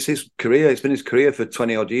his career. It's been his career for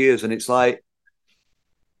 20 odd years, and it's like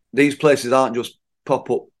these places aren't just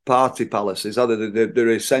pop-up party palaces. They're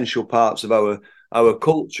essential parts of our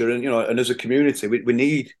culture, and as a community, we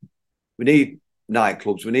need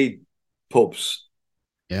nightclubs. We need pubs.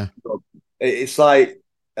 Yeah, it's like,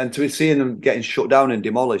 and to be seeing them getting shut down and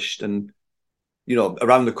demolished, and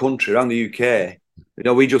around the country, around the UK.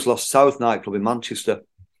 We just lost South nightclub in Manchester,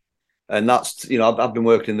 and that's I've been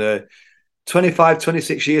working there 25,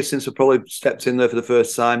 26 years since I probably stepped in there for the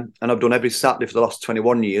first time, and I've done every Saturday for the last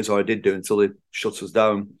 21 years, or I did do until they shut us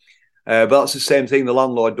down. But that's the same thing. The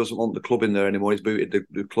landlord doesn't want the club in there anymore. He's booted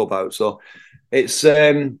the club out. So it's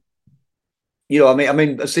I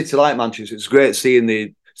mean, a city like Manchester, it's great seeing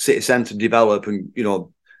the city centre develop and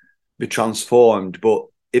be transformed. But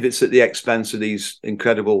if it's at the expense of these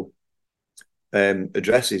incredible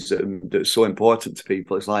addresses that are so important to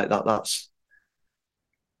people, it's like that.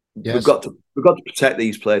 We've got to protect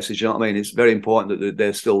these places. You know what I mean? It's very important that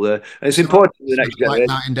they're still there, and it's important for the next generation.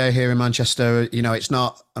 Like night and day here in Manchester. It's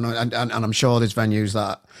not, and I'm sure there's venues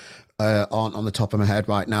that aren't on the top of my head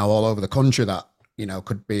right now all over the country that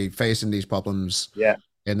could be facing these problems. Yeah.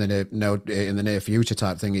 In the near future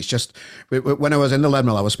type thing. It's just when I was in the Lead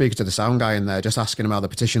Mill, I was speaking to the sound guy in there, just asking him how the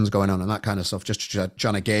petition's going on and that kind of stuff, just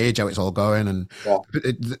trying to gauge how it's all going. And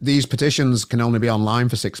these petitions can only be online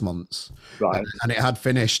for 6 months, right? And it had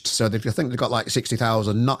finished, so I think they've got like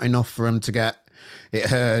 60,000, not enough for them to get it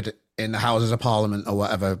heard in the Houses of Parliament or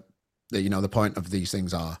whatever. The point of these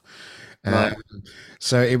things are. Right.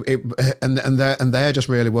 So they're just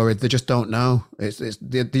really worried. They just don't know. It's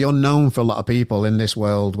the unknown for a lot of people in this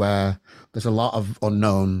world where there's a lot of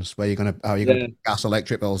unknowns. Where how you're gonna gas,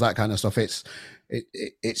 electric bills, that kind of stuff.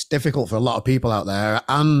 It's difficult for a lot of people out there,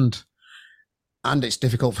 and it's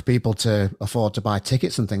difficult for people to afford to buy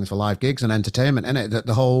tickets and things for live gigs and entertainment. Isn't it? That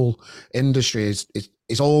the whole industry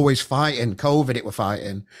is always fighting. COVID, it were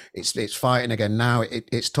fighting. It's fighting again now.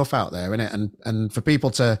 It's tough out there, isn't it? And for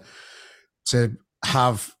people to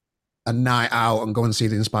have a night out and go and see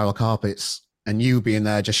the Inspiral Carpets and you being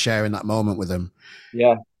there, just sharing that moment with them.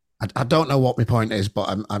 Yeah. I don't know what my point is,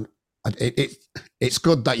 but it's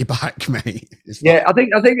good that you're back, mate. I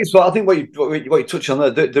think it's what you touched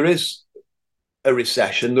on there. There is a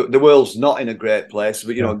recession. The world's not in a great place,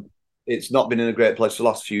 but you know, it's not been in a great place for the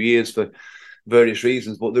last few years for various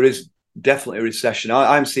reasons. But there is definitely a recession.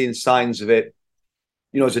 I'm seeing signs of it.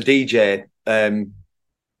 You know, as a DJ,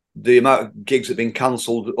 the amount of gigs that have been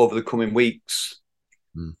cancelled over the coming weeks.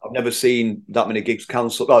 I've never seen that many gigs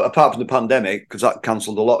cancelled, well, apart from the pandemic, because that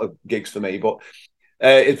cancelled a lot of gigs for me. But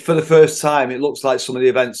for the first time, it looks like some of the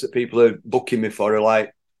events that people are booking me for are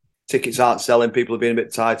like tickets aren't selling. People are being a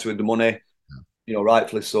bit tighter with the money, you know,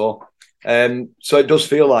 rightfully so. So it does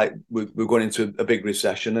feel like we're going into a big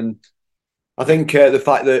recession. And I think the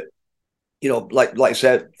fact that, you know, like I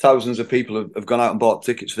said, thousands of people have gone out and bought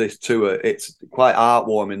tickets for this tour. It's quite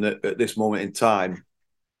heartwarming that at this moment in time,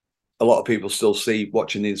 a lot of people still see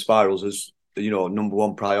watching the Inspirals as, you know, number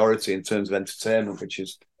one priority in terms of entertainment, which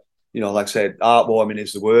is, you know, like I said, heartwarming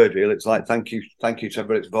is the word, really. It's like, thank you to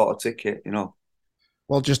everybody that's bought a ticket, you know.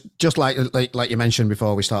 Well, just like you mentioned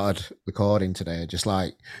before we started recording today, just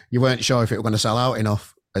like you weren't sure if it were going to sell out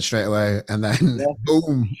enough straight away, and then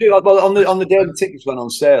boom. Well, on the day the tickets went on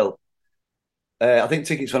sale, I think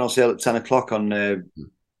tickets went on sale at 10 o'clock on a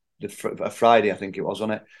Friday, I think it was, on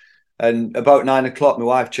it. And about 9 o'clock, my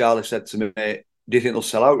wife Charlie said to me, "Do you think they'll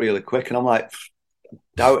sell out really quick?" And I'm like,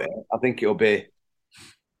 "Doubt it. I think it'll be.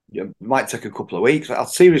 It might take a couple of weeks." I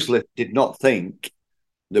seriously did not think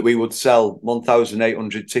that we would sell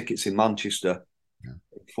 1,800 tickets in Manchester in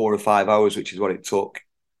 4 or 5 hours, which is what it took.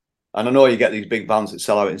 And I know you get these big bands that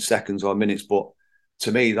sell out in seconds or minutes, but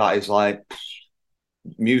to me, that is like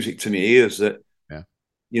music to my ears. That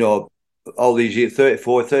you know. All these years,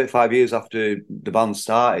 34, 35 years after the band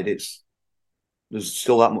started, there's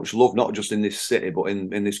still that much love, not just in this city, but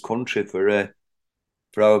in this country for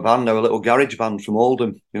our band, our little garage band from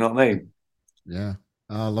Oldham. You know what I mean? Yeah.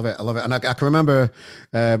 I love it. And I can remember,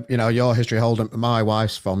 you know, your history of Oldham. My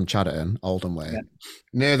wife's from Chadderton, Oldham Way. Yeah.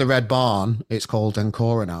 Near the Red Barn, it's called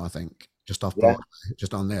Encora now, I think. Just off Broadway,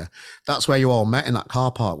 just on there. That's where you all met, in that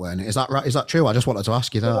car park, weren't it? Is that right? Is that true? I just wanted to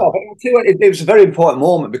ask you that. No, it was a very important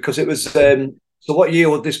moment because it was. So, what year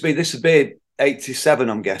would this be? This would be 87,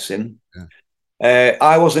 I'm guessing. Yeah.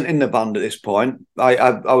 I wasn't in the band at this point.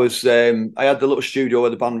 I was. I had the little studio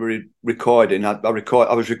where the band were recording. I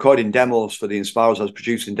was recording demos for the Inspirals. I was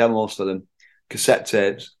producing demos for them, cassette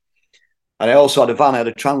tapes, and I also had a van. I had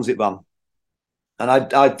a transit van, and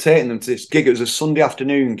I'd taken them to this gig. It was a Sunday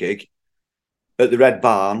afternoon gig at the Red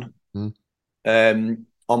Barn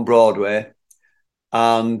on Broadway,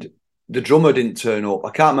 and the drummer didn't turn up. I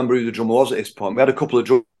can't remember who the drummer was at this point. We had a couple of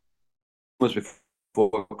drummers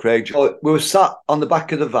before Craig. We were sat on the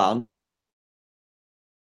back of the van,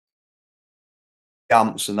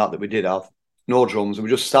 amps and that we did have, no drums, and we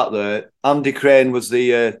just sat there. Andy Crane was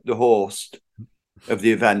the host of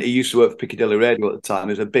the event. He used to work for Piccadilly Radio at the time.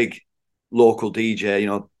 He was a big local DJ, you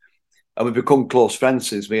know. And we've become close friends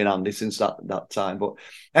since, me and Andy, since that time. But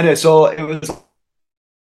anyway, so it was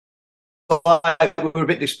like we were a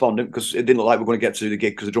bit despondent because it didn't look like we were going to get to the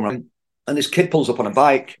gig because the drummer. And this kid pulls up on a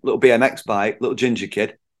bike, little BMX bike, little ginger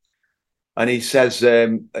kid, and he says,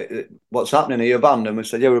 "What's happening? Are you a band?" And we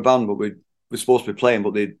said, "Yeah, we're a band, but we're supposed to be playing,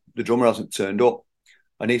 but the drummer hasn't turned up."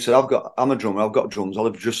 And he said, "I'm a drummer. I've got drums. I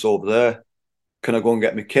live just over there. Can I go and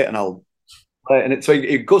get my kit and I'll play?" And so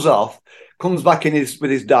he goes off. Comes back with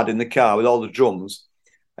his dad in the car with all the drums.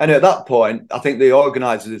 And at that point, I think the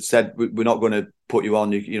organisers had said, "We're not going to put you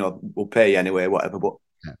on, you know, we'll pay you anyway, whatever, but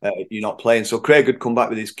you're not playing." So Craig had come back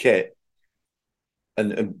with his kit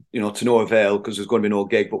and you know, to no avail because there's going to be no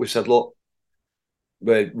gig. But we said, "Look,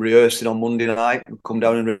 we're rehearsing on Monday night. Come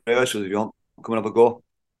down and rehearse if you want. Come and have a go,"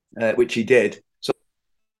 which he did. So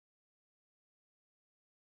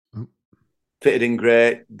fitted in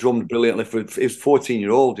great, drummed brilliantly for his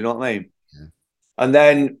 14-year-old, you know what I mean? And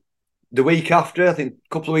then the week after, I think a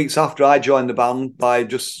couple of weeks after, I joined the band by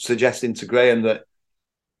just suggesting to Graham that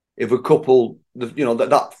if a couple, you know,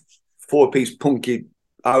 that 4-piece punky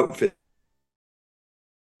outfit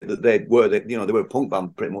that they were a punk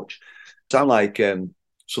band pretty much, sound like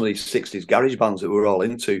some of these 60s garage bands that we were all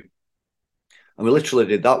into. And we literally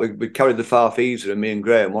did that. We carried the Farfisa, and me and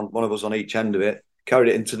Graham, one of us on each end of it, carried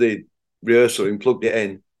it into the rehearsal room, plugged it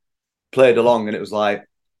in, played along, and it was like,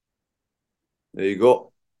 there you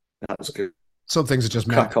go. That's good. Some things are just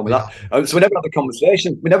crack on with that. So we never had the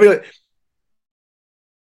conversation. We never.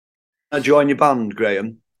 I join your band,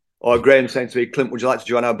 Graham, or Graham saying to me, "Clint, would you like to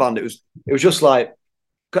join our band?" It was just like,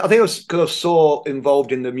 I think it was because I was so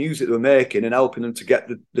involved in the music they were making and helping them to get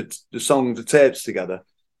the songs, the tapes together.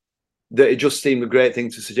 that it just seemed a great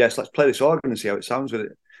thing to suggest, let's play this organ and see how it sounds with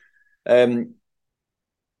it. And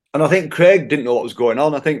I think Craig didn't know what was going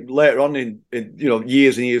on. I think later on in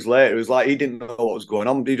years and years later, it was like he didn't know what was going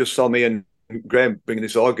on. He just saw me and Graham bringing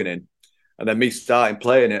this organ in, and then me starting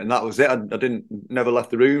playing it, and that was it. I never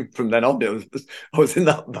left the room from then on. I was in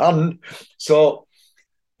that band. So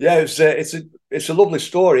yeah, it's a lovely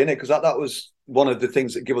story, isn't it? Because that was one of the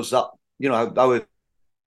things that give us that, our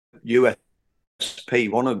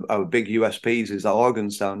USP. One of our big USPs is that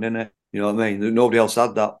organ sound, isn't it? You know what I mean? Nobody else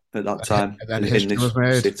had that at that time in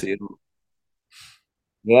this city.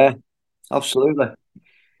 Yeah, absolutely.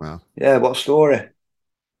 Wow. Yeah, what a story.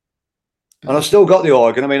 And I've still got the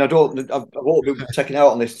organ. I mean, I won't be taking out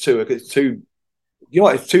on this tour because it's too,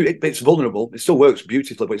 it's vulnerable. It still works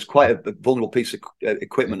beautifully, but it's quite a vulnerable piece of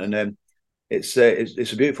equipment. And it's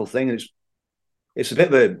a beautiful thing. And it's a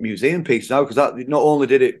bit of a museum piece now, because that not only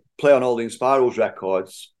did it play on all the Inspirals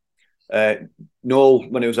records, Noel,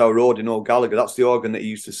 when he was our roadie, Noel Gallagher, that's the organ that he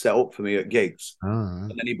used to set up for me at gigs. And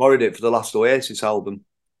then he borrowed it for the last Oasis album.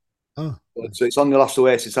 So it's on the last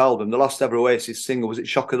Oasis album. The last ever Oasis single, was it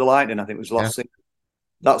Shock of the Lightning? I think it was the last single.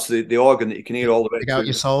 That's the organ that you can hear all the way. Dig Out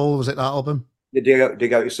Your Soul, was it that album? Yeah,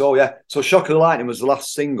 Dig Out Your Soul, yeah. So Shock of the Lightning was the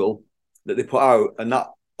last single that they put out, and that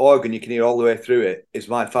organ you can hear all the way through it is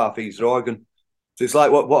my Farfisa organ. So it's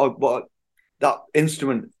like what that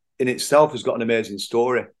instrument in itself has got an amazing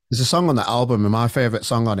story. There's a song on that album, and my favourite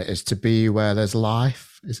song on it is To Be Where There's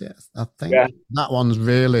Life, is it? I think that one's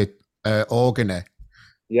really organy.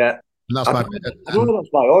 Yeah. And that's I don't know, that's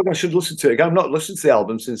my organ. I should listen to it again. I've not listened to the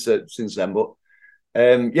album since then, but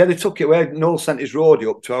they took it away. Noel sent his roadie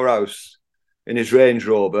up to our house in his Range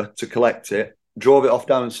Rover to collect it, drove it off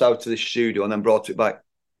down south to the studio, and then brought it back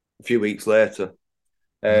a few weeks later.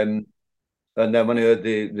 And then when I heard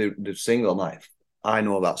the single, I'm like, I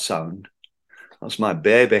know that sound. That's my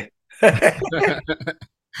baby. But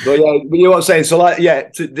you know what I'm saying? So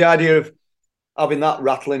the idea of having that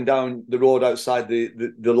rattling down the road outside the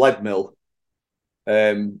lead mill,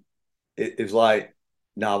 it is like,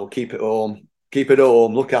 we'll keep it home,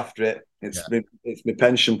 look after it. It's my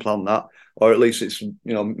pension plan, that, or at least it's,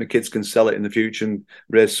 my kids can sell it in the future and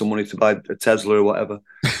raise some money to buy a Tesla or whatever.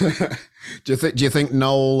 Do you think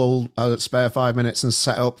Noel will spare 5 minutes and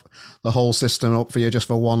set up the whole system up for you just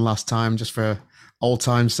for one last time, just for old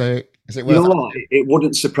time's sake? Is it worth it? It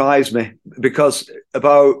wouldn't surprise me, because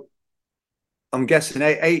about, I'm guessing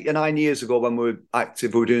 8 or 9 years ago, when we were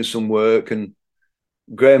active, we were doing some work, and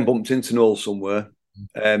Graham bumped into Noel somewhere.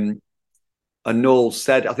 And Noel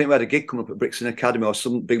said, I think we had a gig coming up at Brixton Academy or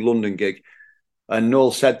some big London gig. And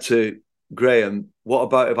Noel said to Graham, what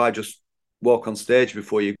about if I just walk on stage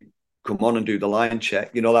before you come on and do the line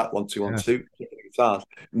check? You know, that 1, 2, 1, 2 guitars.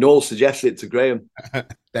 Noel suggested it to Graham.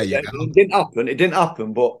 There you go. It didn't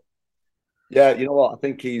happen, but yeah, you know what? I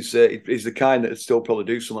think he's the kind that would still probably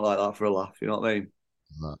do something like that for a laugh. You know what I mean?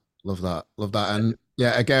 Love that. And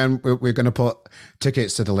yeah, again, we're going to put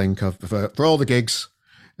tickets to the link for all the gigs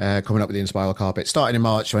coming up with the Inspiral Carpets starting in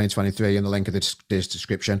March 2023, and the link of this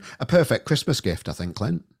description. A perfect Christmas gift, I think,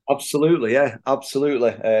 Clint. Absolutely, yeah,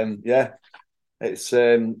 absolutely. It's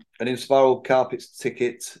an Inspiral Carpets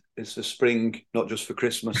ticket. It's for spring, not just for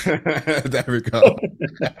Christmas. There we go.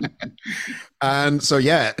 And so,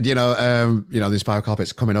 the Inspiral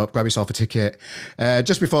Carpets coming up. Grab yourself a ticket.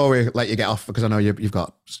 Just before we let you get off, because I know you've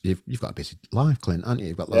got a busy life, Clint, haven't you?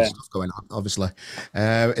 You've got lots of stuff going on, obviously.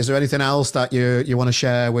 Is there anything else that you want to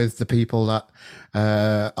share with the people that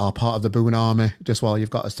are part of the Boone Army, just while you've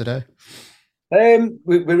got us today?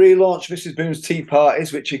 We relaunched Mrs. Boone's Tea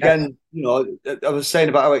Parties, which again, I was saying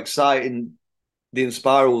about how exciting the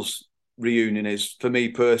Inspirals reunion is for me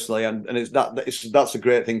personally, and that's a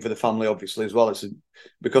great thing for the family, obviously, as well.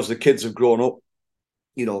 Because the kids have grown up,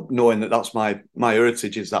 knowing that that's my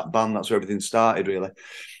heritage is that band. That's where everything started, really.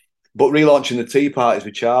 But relaunching the Tea Parties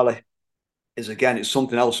with Charlie is, again, it's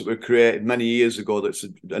something else that we created many years ago. That's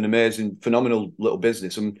an amazing, phenomenal little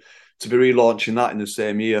business, and to be relaunching that in the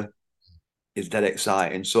same year is dead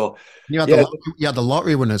exciting. So you had the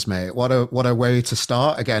lottery winners, mate. What a way to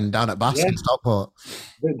start again down at Basque in Stockport.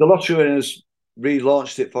 The lottery winners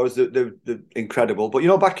relaunched it for us. They're incredible.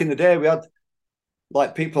 But back in the day, we had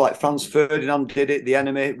like people like Franz Ferdinand did it, The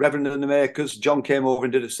Enemy, Reverend and the Makers. John came over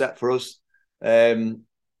and did a set for us.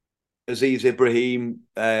 Aziz Ibrahim.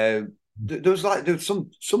 There was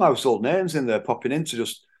some household names in there popping in to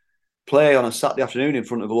just play on a Saturday afternoon in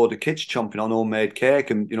front of a load of kids chomping on homemade cake,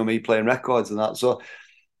 and me playing records and that. So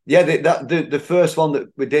yeah, the first one that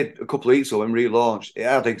we did a couple of weeks ago and relaunched, it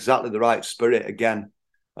had exactly the right spirit again,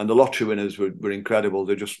 and the lottery winners were incredible.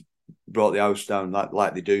 They just brought the house down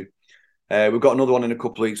like they do. We've got another one in a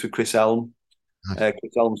couple of weeks with Chris Elm. Nice.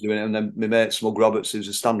 Chris Elm's doing it, and then my mate Smug Roberts, who's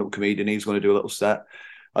a stand-up comedian, he's going to do a little set.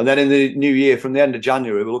 And then in the new year, from the end of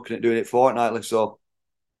January, we're looking at doing it fortnightly. So,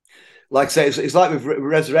 like I say, it's like we've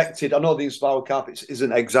resurrected. I know the Inspiral Carpets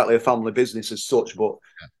isn't exactly a family business as such, but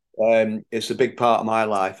it's a big part of my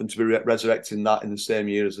life. And to be resurrecting that in the same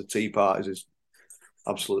year as the tea parties is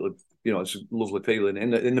absolutely, it's a lovely feeling.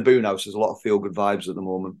 In the Boone House, there's a lot of feel-good vibes at the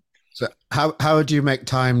moment. So how do you make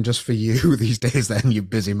time just for you these days then, you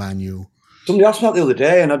busy man, you? Somebody asked me that the other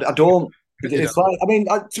day, and I don't. It's like, I mean,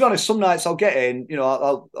 to be honest, some nights I'll get in,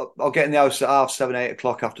 I'll get in the house at 7:30, 8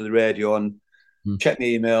 o'clock after the radio and check my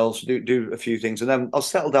emails, do a few things, and then I'll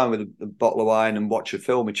settle down with a bottle of wine and watch a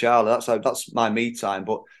film with Charlie. That's my me time.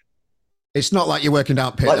 But it's not like you're working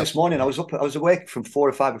down pit. Like this morning, I was awake from 4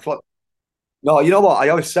 or 5 o'clock. No, you know what? I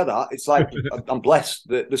always say that. It's like I'm blessed.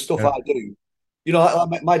 The stuff I do,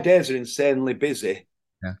 like my days are insanely busy.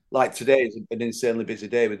 Yeah. Like today is an insanely busy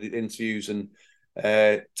day with the interviews and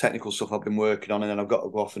technical stuff I've been working on, and then I've got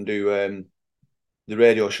to go off and do the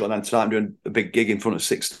radio show, and then tonight I'm doing a big gig in front of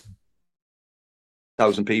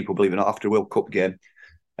 6,000 people, believe it or not, after a World Cup game.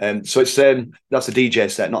 So it's that's a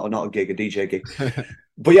DJ set, not a gig, a DJ gig.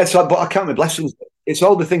 But yeah, but I count my blessings. It's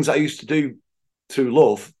all the things that I used to do through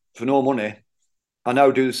love for no money. I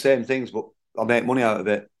now do the same things, but I make money out of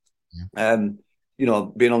it. Yeah.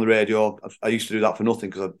 Being on the radio, I used to do that for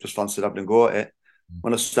nothing because I just fancied having a go at it.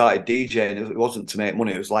 When I started DJing, it wasn't to make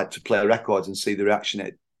money. It was like to play records and see the reaction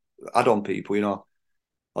it had on people,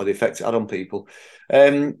 or the effect it had on people.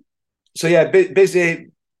 So yeah,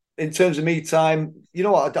 busy in terms of me time. You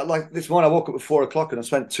know what? Like this morning, I woke up at 4 o'clock and I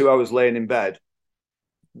spent 2 hours laying in bed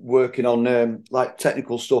working on like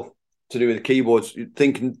technical stuff to do with the keyboards,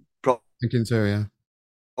 thinking through, yeah,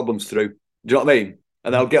 problems through. Do you know what I mean?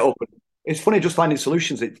 And I'll get up. It's funny just finding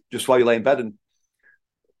solutions just while you lay in bed. And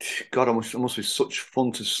God, it must be such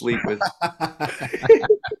fun to sleep with.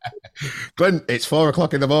 Glenn, it's 4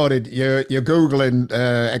 o'clock in the morning. You're Googling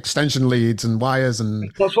extension leads and wires,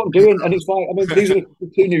 and that's what I'm doing. And it's like, I mean, these are the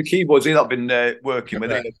 2 new keyboards here that I've been working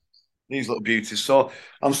with. These little beauties. So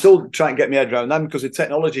I'm still trying to get my head around them because the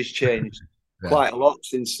technology's changed quite a lot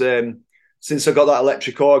since I got that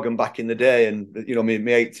electric organ back in the day, and my big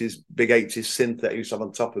 80s synth that I used to have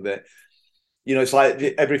on top of it. It's like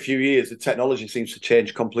every few years the technology seems to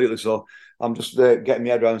change completely. So I'm just getting my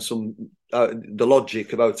head around the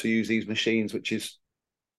logic of how to use these machines, which is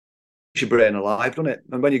keeps your brain alive, doesn't it?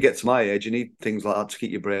 And when you get to my age, you need things like that to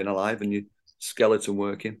keep your brain alive and your skeleton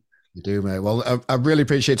working. You do, mate. Well, I really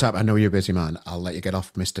appreciate your time. I know you're a busy man. I'll let you get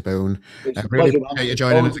off, Mr. Boone. I really appreciate you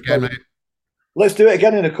joining us again, mate. Let's do it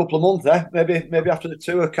again in a couple of months, eh? Maybe after the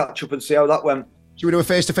tour, catch up and see how that went. Should we do a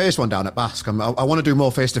face-to-face one down at Basque? I want to do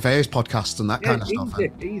more face-to-face podcasts and that kind of stuff.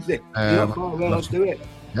 Easy. Let's do it.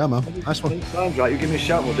 Yeah, man. Nice one. Sounds right. You give me a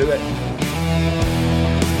shout and we'll do it.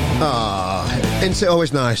 Isn't it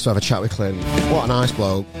always nice to have a chat with Clint? What a nice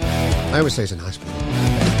bloke. I always say he's a nice bloke.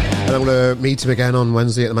 And I'm going to meet him again on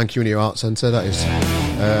Wednesday at the Mancunian Arts Centre. That is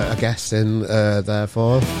a guest in there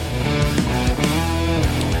for.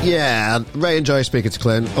 Yeah, I really enjoy speaking to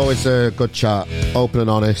Clint. Always a good chat, open and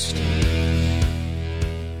honest.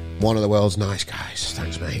 One of the world's nice guys.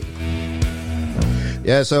 Thanks, mate.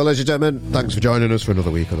 Yeah, so ladies and gentlemen, thanks for joining us for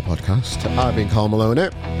another week of the podcast. I've been Carl Maloney,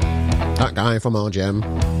 that guy from RGM.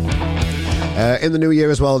 In the new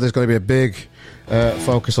year as well, there's going to be a big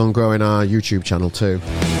focus on growing our YouTube channel too,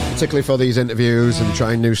 particularly for these interviews and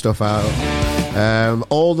trying new stuff out.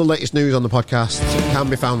 All the latest news on the podcast can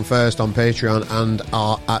be found first on Patreon and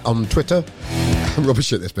on Twitter. I'm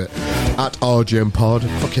rubbish at this bit. At RGM Pod.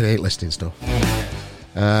 Fucking hate listing stuff.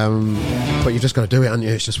 But you've just got to do it, haven't you?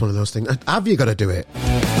 It's just one of those things. Have you got to do it?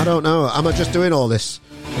 I don't know. Am I just doing all this?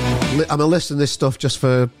 Am I listing this stuff just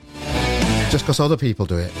because other people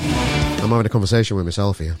do it? I'm having a conversation with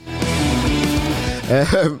myself here.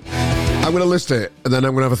 I'm going to list it, and then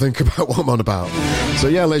I'm going to have a think about what I'm on about. So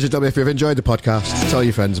yeah, ladies and gentlemen, if you've enjoyed the podcast, tell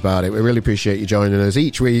your friends about it. We really appreciate you joining us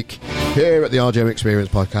each week here at the RGM Experience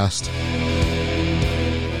Podcast.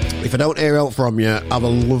 If I don't hear out from you, have a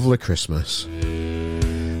lovely Christmas.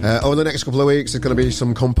 Over the next couple of weeks, there's going to be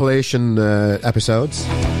some compilation episodes.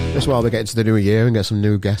 That's why we're getting to the new year and get some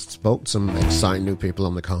new guests booked, some exciting new people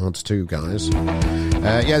on the cards too, guys.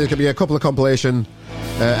 There's going to be a couple of compilation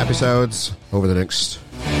episodes over the next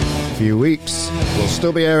few weeks. We'll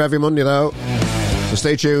still be here every Monday though, so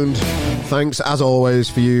stay tuned. Thanks as always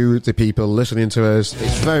for you, the people listening to us.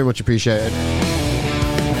 It's very much appreciated.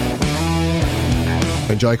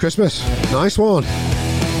 Enjoy Christmas. Nice one.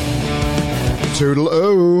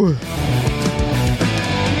 Toodle-oo.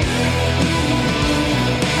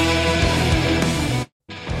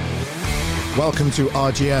 Welcome to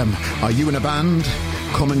RGM. Are you in a band?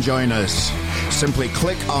 Come and join us. Simply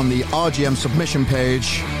click on the RGM submission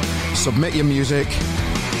page, submit your music,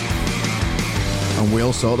 and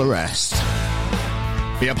we'll sort the rest.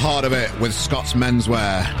 Be a part of it with Scott's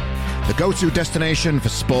Menswear, the go-to destination for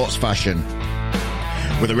sports fashion.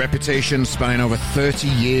 With a reputation spanning over 30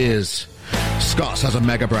 years, Scott's has a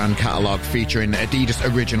mega brand catalogue featuring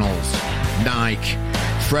Adidas Originals, Nike,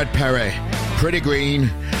 Fred Perry, Pretty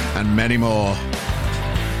Green, and many more.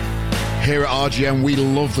 Here at RGM, we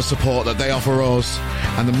love the support that they offer us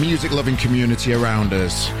and the music-loving community around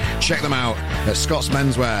us. Check them out at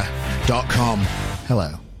scottsmenswear.com.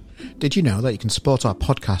 Hello. Did you know that you can support our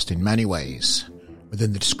podcast in many ways?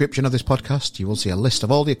 Within the description of this podcast, you will see a list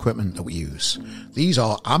of all the equipment that we use. These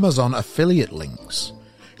are Amazon affiliate links.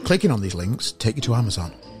 Clicking on these links take you to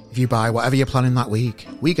Amazon. If you buy whatever you're planning that week,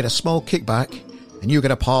 we get a small kickback and you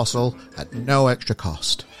get a parcel at no extra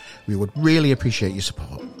cost. We would really appreciate your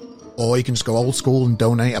support. Or you can just go old school and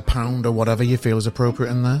donate £1 or whatever you feel is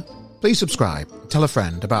appropriate in there. Please subscribe, tell a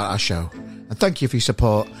friend about our show, and thank you for your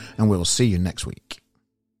support, and we'll see you next week.